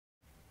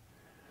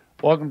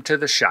Welcome to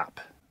the shop.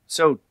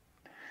 So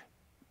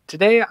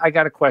today I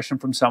got a question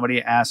from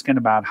somebody asking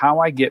about how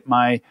I get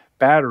my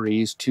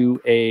batteries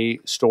to a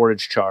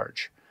storage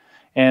charge.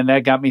 And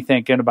that got me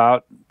thinking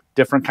about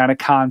different kind of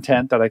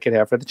content that I could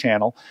have for the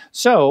channel.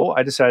 So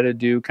I decided to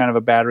do kind of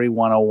a battery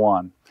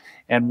 101.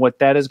 And what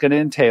that is going to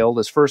entail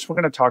is first we're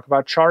going to talk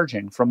about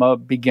charging from a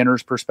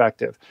beginner's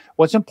perspective.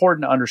 What's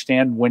important to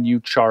understand when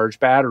you charge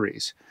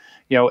batteries,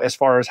 as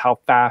far as how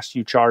fast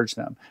you charge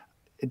them.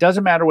 It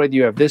doesn't matter whether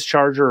you have this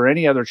charger or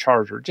any other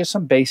charger, just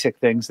some basic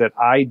things that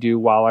I do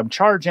while I'm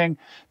charging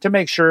to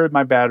make sure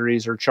my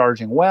batteries are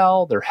charging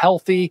well, they're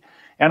healthy,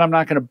 and I'm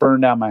not going to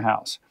burn down my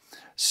house.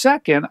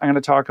 Second, I'm going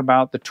to talk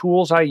about the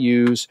tools I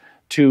use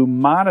to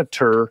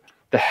monitor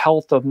the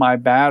health of my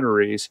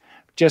batteries,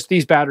 just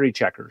these battery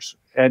checkers,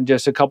 and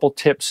just a couple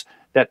tips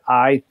that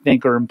I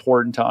think are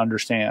important to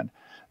understand.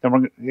 Then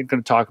we're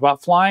going to talk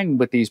about flying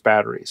with these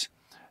batteries.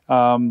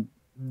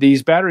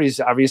 These batteries,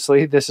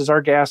 obviously, this is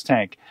our gas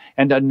tank.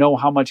 And to know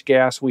how much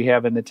gas we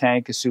have in the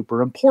tank is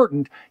super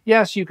important.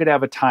 Yes, you could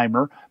have a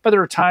timer, but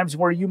there are times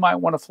where you might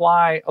want to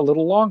fly a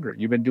little longer.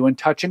 You've been doing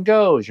touch and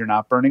goes. You're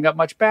not burning up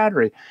much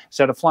battery.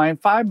 Instead of flying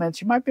 5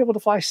 minutes, you might be able to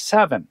fly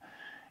 7.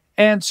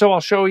 And so I'll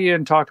show you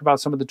and talk about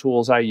some of the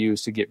tools I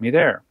use to get me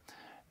there.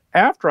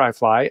 After I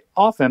fly,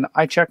 often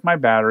I check my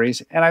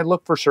batteries and I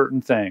look for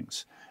certain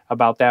things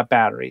about that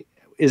battery.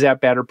 Is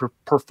that battery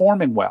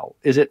performing well?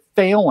 Is it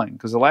failing?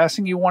 Because the last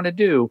thing you want to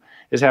do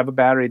is have a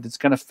battery that's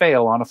going to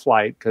fail on a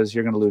flight because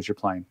you're going to lose your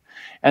plane.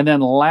 And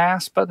then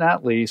last but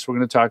not least, we're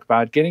going to talk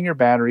about getting your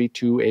battery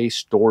to a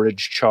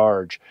storage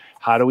charge.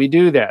 How do we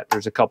do that?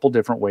 There's a couple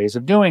different ways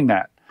of doing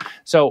that.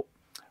 So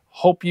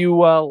hope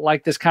you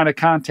like this kind of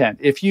content.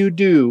 If you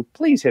do,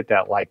 please hit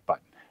that like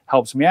button.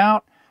 Helps me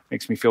out,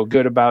 makes me feel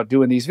good about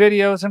doing these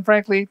videos, and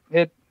frankly,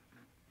 it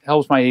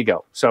helps my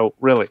ego. So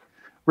really,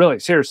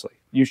 seriously,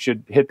 you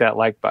should hit that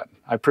like button.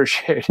 I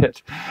appreciate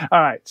it. All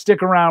right,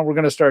 stick around. We're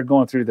going to start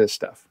going through this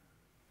stuff.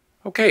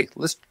 Okay,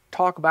 let's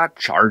talk about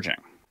charging.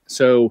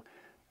 So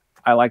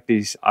I like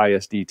these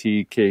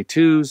ISDT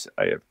K2s.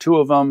 I have 2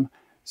 of them.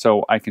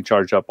 So I can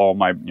charge up all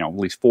my, at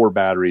least 4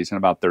 batteries in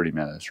about 30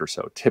 minutes or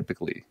so,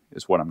 typically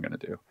is what I'm going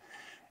to do.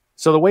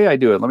 So the way I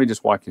do it, let me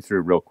just walk you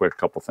through real quick a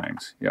couple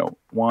things.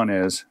 One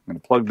is I'm going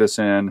to plug this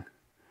in,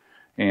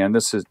 and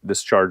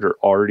this charger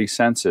already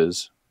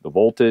senses the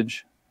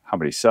voltage, how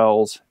many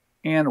cells,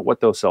 and what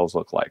those cells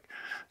look like.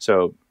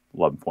 So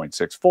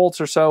 11.6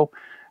 volts or so.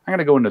 I'm going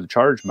to go into the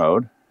charge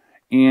mode,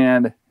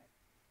 and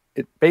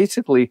it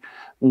basically,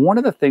 one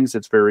of the things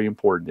that's very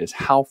important is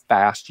how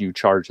fast you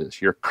charge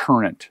this, your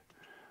current.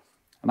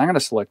 And I'm going to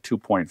select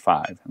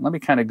 2.5. And let me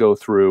kind of go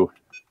through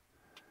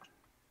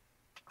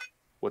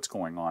what's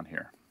going on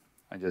here.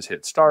 I just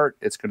hit start.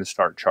 It's going to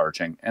start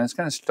charging, and it's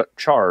going to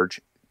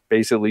charge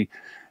basically,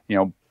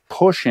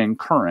 pushing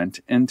current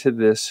into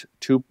this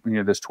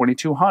this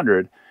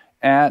 2200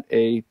 at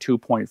a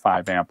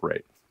 2.5 amp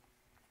rate.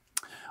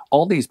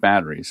 All these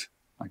batteries,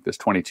 like this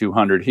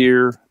 2200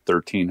 here,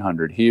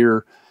 1300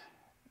 here,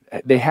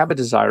 they have a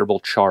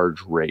desirable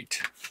charge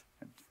rate,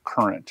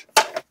 current.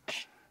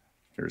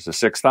 Here's a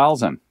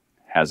 6000,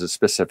 has a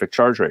specific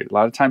charge rate. A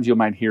lot of times you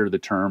might hear the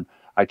term,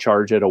 I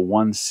charge at a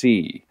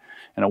 1C.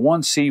 And a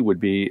 1C would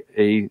be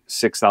a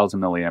 6000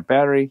 milliamp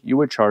battery. You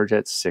would charge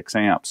at 6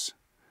 amps.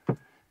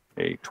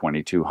 A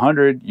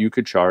 2200, you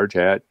could charge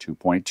at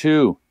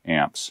 2.2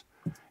 amps.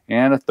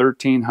 And a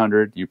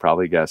 1300, you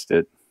probably guessed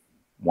it,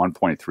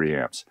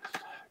 1.3 amps.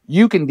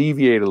 You can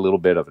deviate a little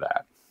bit of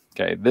that.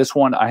 Okay, this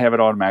one, I have it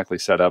automatically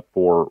set up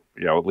for,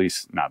 at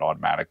least not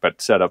automatic, but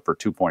set up for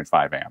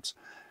 2.5 amps.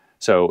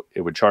 So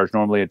it would charge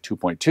normally at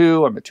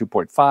 2.2, I'm at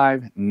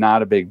 2.5,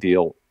 not a big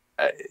deal.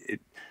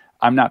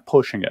 I'm not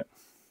pushing it.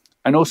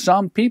 I know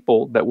some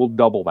people that will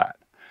double that.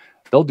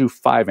 They'll do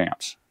 5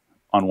 amps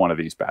on one of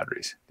these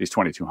batteries, these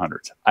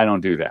 2200s. I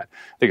don't do that.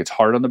 I think it's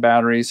hard on the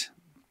batteries,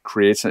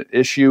 creates an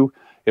issue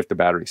if the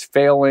battery's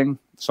failing,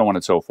 so on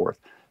and so forth.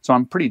 So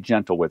I'm pretty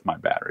gentle with my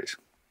batteries.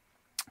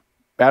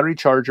 Battery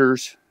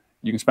chargers,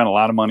 you can spend a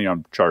lot of money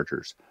on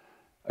chargers.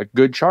 A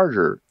good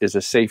charger is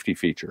a safety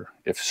feature.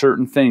 If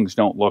certain things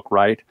don't look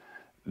right,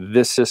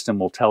 this system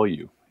will tell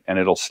you and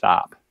it'll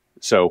stop.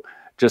 So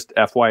just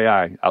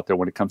FYI out there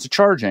when it comes to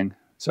charging,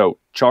 so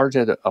charge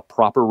at a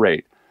proper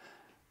rate.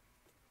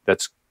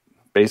 That's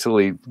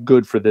basically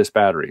good for this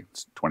battery.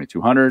 It's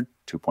 2200,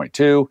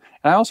 2.2,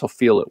 and I also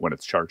feel it when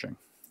it's charging.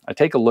 I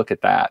take a look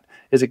at that.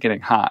 Is it getting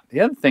hot?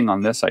 The other thing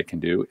on this I can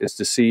do is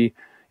to see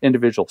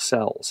individual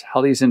cells,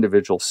 how these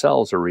individual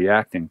cells are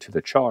reacting to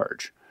the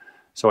charge.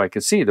 So I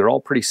can see they're all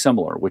pretty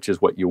similar, which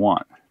is what you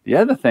want. The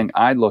other thing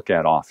I look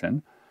at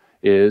often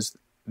is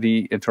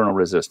the internal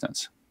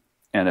resistance.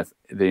 And if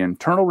the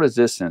internal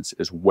resistance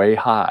is way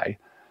high,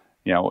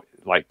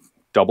 like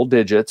double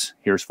digits,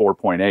 here's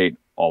 4.8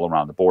 all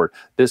around the board,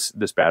 this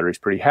battery's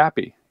pretty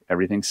happy.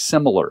 Everything's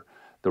similar.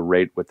 The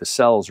rate with the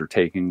cells are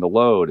taking the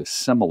load is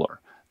similar.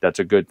 That's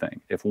a good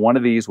thing. If one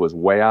of these was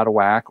way out of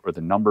whack or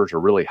the numbers are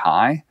really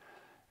high,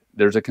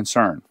 there's a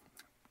concern.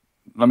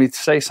 Let me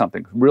say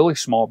something. Really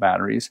small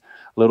batteries,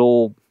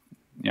 little,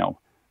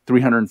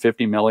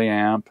 350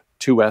 milliamp,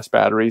 2S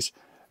batteries,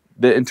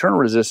 the internal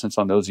resistance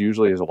on those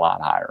usually is a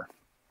lot higher.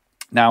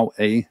 Now,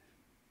 a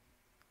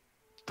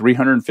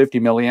 350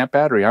 milliamp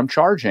battery, I'm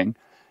charging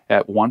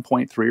at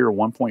 1.3 or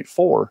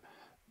 1.4,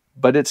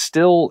 but it's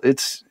still,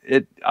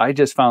 I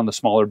just found the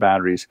smaller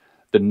batteries,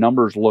 the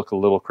numbers look a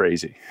little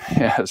crazy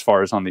as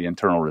far as on the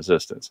internal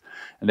resistance,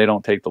 and they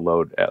don't take the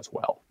load as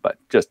well. But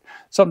just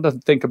something to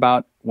think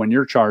about when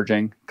you're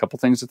charging, a couple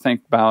things to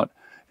think about,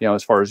 you know,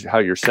 as far as how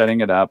you're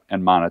setting it up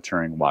and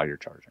monitoring while you're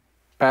charging.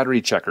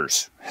 Battery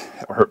checkers,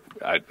 or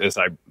as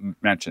I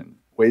mentioned,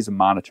 ways to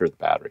monitor the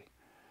battery.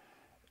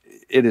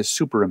 It is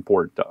super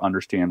important to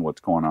understand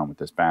what's going on with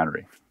this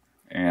battery.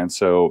 And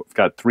so I've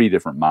got 3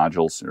 different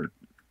modules or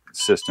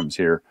systems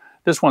here.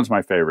 This one's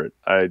my favorite.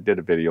 I did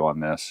a video on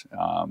this.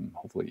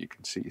 Hopefully you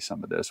can see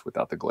some of this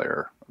without the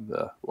glare of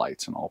the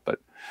lights and all. But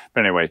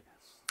anyway,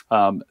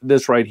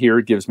 this right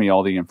here gives me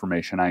all the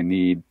information I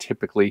need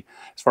typically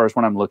as far as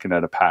when I'm looking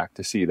at a pack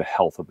to see the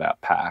health of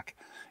that pack.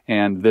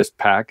 And this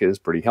pack is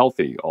pretty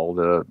healthy. All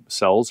the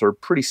cells are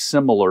pretty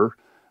similar.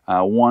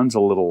 One's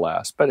a little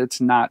less, but it's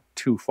not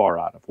too far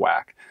out of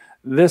whack.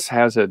 This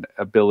has an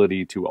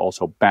ability to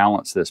also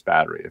balance this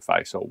battery if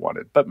I so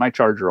wanted, but my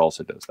charger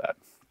also does that.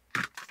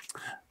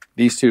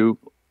 These two,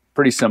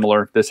 pretty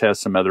similar. This has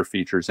some other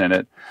features in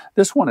it.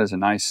 This one is a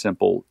nice,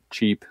 simple,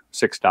 cheap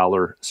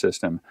 $6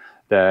 system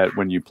that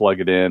when you plug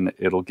it in,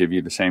 it'll give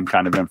you the same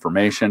kind of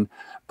information,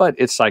 but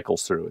it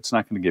cycles through. It's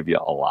not going to give you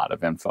a lot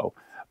of info,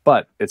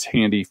 but it's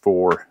handy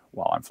for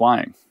while I'm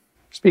flying.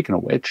 Speaking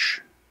of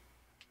which,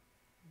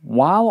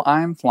 while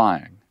I'm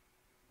flying,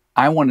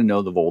 I want to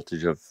know the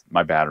voltage of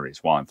my batteries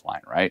while I'm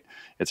flying, right?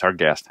 It's our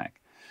gas tank.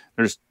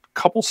 There's a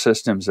couple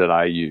systems that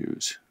I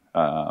use.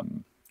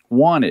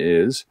 One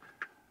is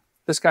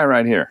this guy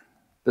right here.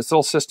 This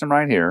little system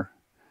right here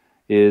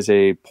is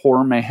a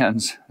poor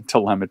man's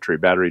telemetry,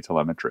 battery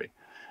telemetry.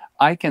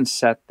 I can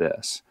set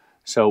this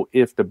so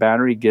if the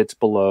battery gets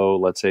below,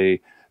 let's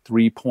say,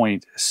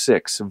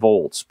 3.6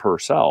 volts per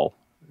cell,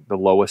 the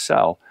lowest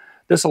cell,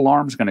 this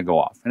alarm is going to go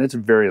off, and it's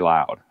very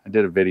loud. I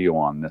did a video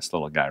on this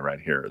little guy right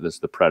here. This is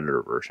the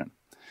Predator version.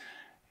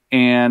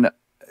 And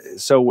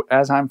so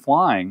as I'm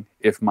flying,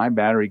 if my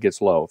battery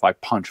gets low, if I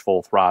punch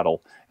full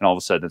throttle and all of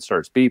a sudden it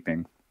starts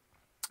beeping,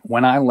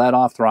 when I let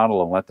off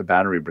throttle and let the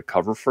battery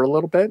recover for a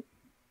little bit,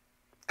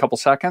 a couple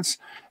seconds,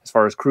 as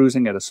far as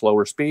cruising at a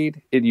slower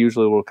speed, it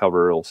usually will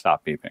recover, it'll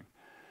stop beeping.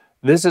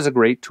 This is a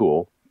great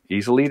tool,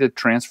 easily to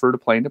transfer to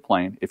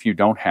plane if you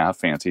don't have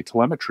fancy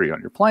telemetry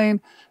on your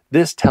plane.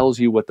 This tells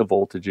you what the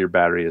voltage of your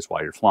battery is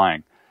while you're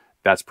flying.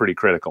 That's pretty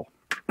critical.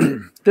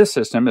 This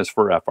system is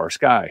for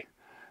FrSky.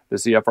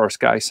 This is the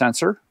FrSky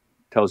sensor.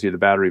 Tells you the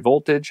battery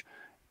voltage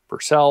per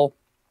cell.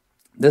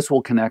 This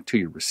will connect to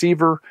your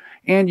receiver,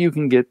 and you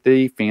can get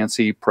the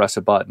fancy press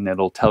a button.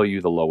 It'll tell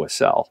you the lowest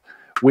cell,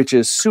 which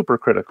is super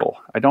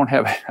critical. I don't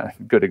have a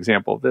good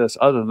example of this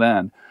other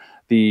than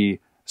the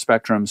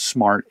Spectrum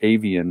Smart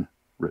Avian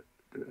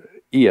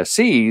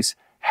ESCs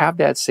have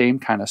that same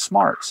kind of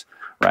smarts,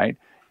 right?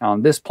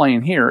 On this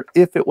plane here,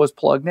 if it was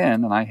plugged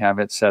in, and I have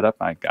it set up,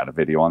 I got a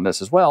video on this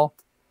as well.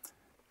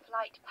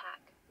 Flight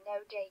pack, no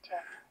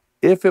data.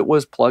 If it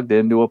was plugged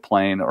into a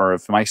plane, or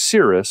if my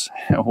Cirrus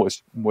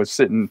was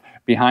sitting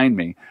behind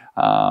me,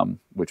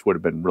 which would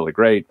have been really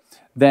great,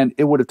 then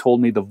it would have told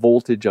me the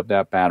voltage of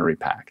that battery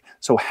pack.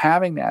 So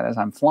having that as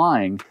I'm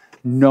flying,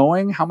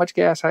 knowing how much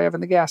gas I have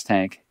in the gas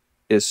tank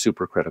is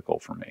super critical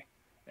for me.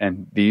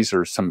 And these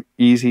are some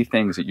easy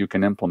things that you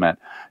can implement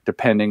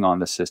depending on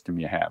the system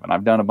you have. And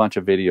I've done a bunch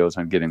of videos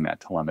on getting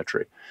that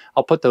telemetry.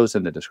 I'll put those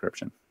in the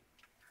description.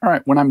 All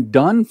right, when I'm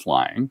done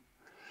flying,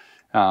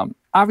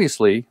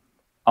 obviously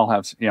I'll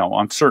have,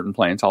 on certain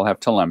planes, I'll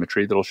have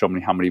telemetry that'll show me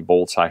how many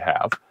volts I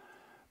have,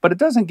 but it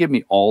doesn't give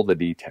me all the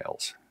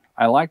details.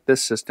 I like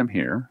this system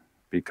here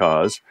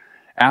because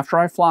after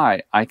I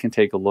fly, I can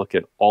take a look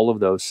at all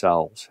of those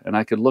cells, and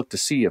I could look to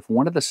see if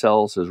one of the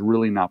cells is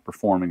really not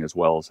performing as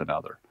well as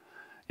another.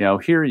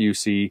 Here you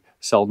see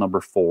cell number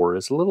 4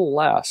 is a little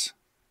less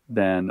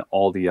than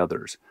all the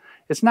others.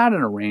 It's not in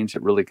a range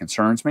that really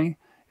concerns me.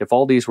 If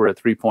all these were at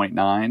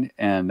 3.9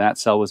 and that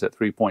cell was at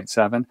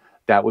 3.7,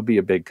 that would be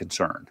a big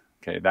concern.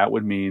 Okay, that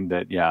would mean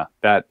that, yeah,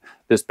 that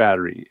this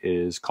battery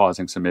is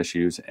causing some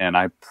issues, and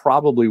I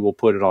probably will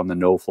put it on the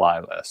no-fly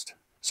list.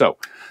 So,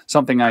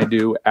 something I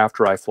do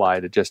after I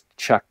fly to just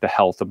check the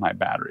health of my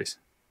batteries.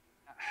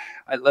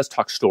 Let's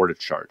talk storage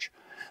charge.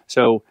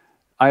 So,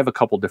 I have a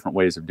couple different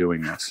ways of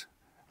doing this.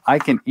 I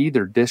can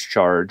either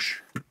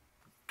discharge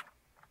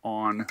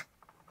on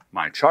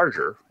my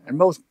charger, and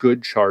most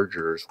good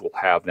chargers will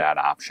have that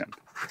option.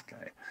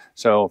 Okay,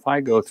 so if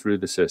I go through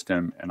the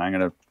system, and I'm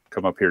going to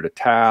come up here to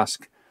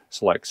task,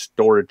 select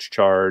storage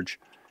charge,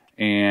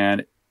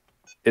 and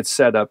it's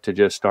set up to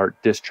just start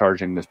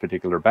discharging this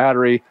particular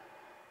battery,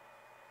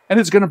 and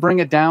it's going to bring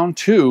it down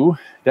to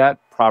that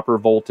proper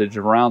voltage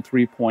of around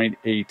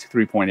 3.8 to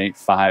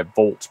 3.85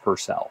 volts per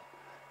cell.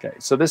 Okay,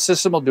 so this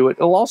system will do it.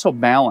 It'll also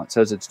balance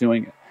as it's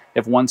doing it.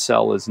 If one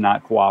cell is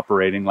not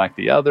cooperating like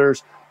the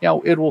others,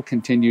 it will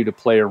continue to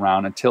play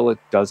around until it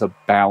does a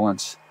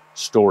balanced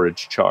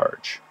storage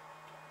charge.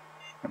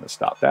 I'm going to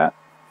stop that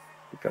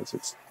because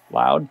it's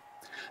loud.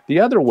 The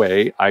other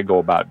way I go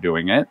about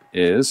doing it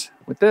is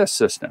with this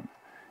system.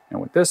 And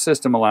what this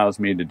system allows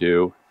me to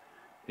do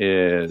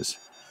is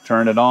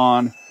turn it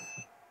on,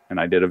 and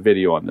I did a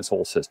video on this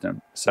whole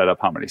system. Set up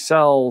how many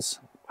cells,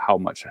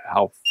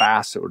 how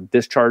fast or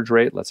discharge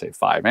rate, let's say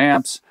 5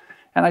 amps,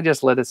 and I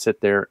just let it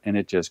sit there and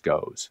it just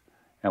goes.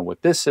 And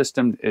with this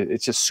system,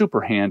 it's just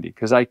super handy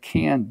because I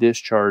can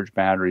discharge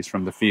batteries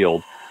from the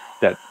field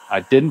that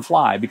I didn't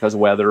fly because of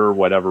weather or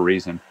whatever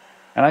reason.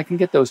 And I can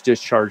get those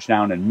discharged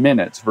down in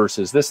minutes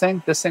versus this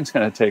thing. This thing's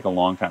going to take a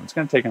long time. It's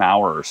going to take an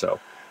hour or so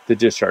to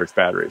discharge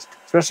batteries,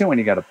 especially when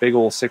you got a big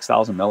old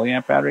 6,000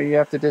 milliamp battery you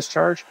have to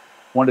discharge.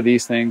 One of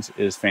these things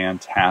is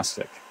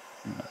fantastic.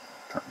 I'm going to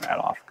turn that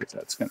off because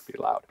that's going to be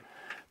loud.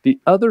 The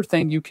other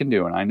thing you can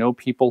do, and I know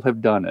people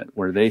have done it,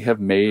 where they have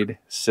made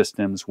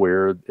systems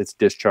where it's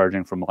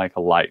discharging from like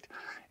a light.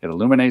 It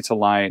illuminates a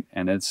light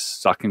and it's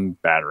sucking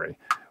battery.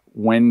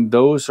 When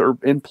those are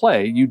in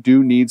play, you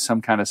do need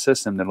some kind of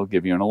system that'll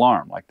give you an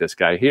alarm, like this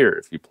guy here.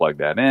 If you plug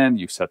that in,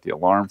 you set the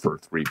alarm for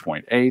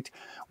 3.8.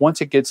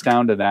 Once it gets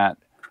down to that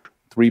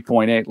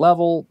 3.8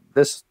 level,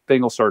 this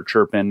thing will start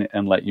chirping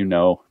and let you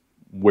know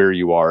where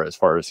you are as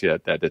far as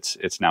that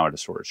it's now at a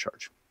storage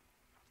charge.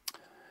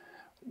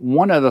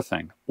 One other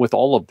thing with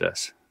all of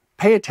this,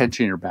 pay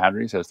attention to your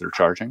batteries as they're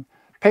charging.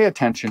 Pay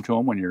attention to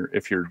them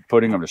if you're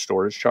putting them to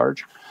storage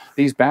charge.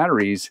 These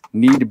batteries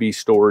need to be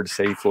stored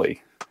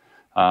safely.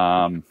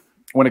 When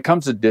it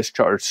comes to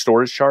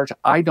storage charge,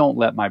 I don't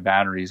let my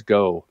batteries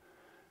go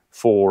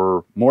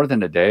for more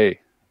than a day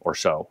or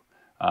so.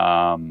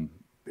 And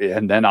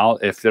then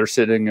if they're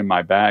sitting in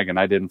my bag and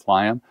I didn't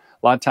fly them,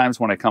 a lot of times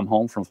when I come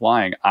home from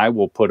flying, I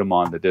will put them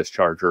on the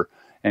discharger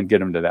and get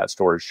them to that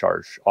storage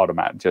charge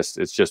automatic.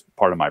 It's just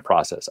part of my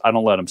process. I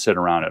don't let them sit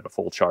around at a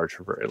full charge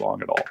for very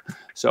long at all.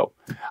 So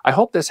I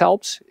hope this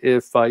helps.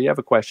 If you have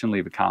a question,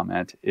 leave a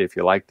comment. If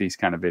you like these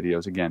kind of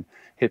videos, again,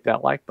 hit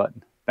that like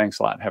button. Thanks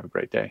a lot. Have a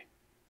great day.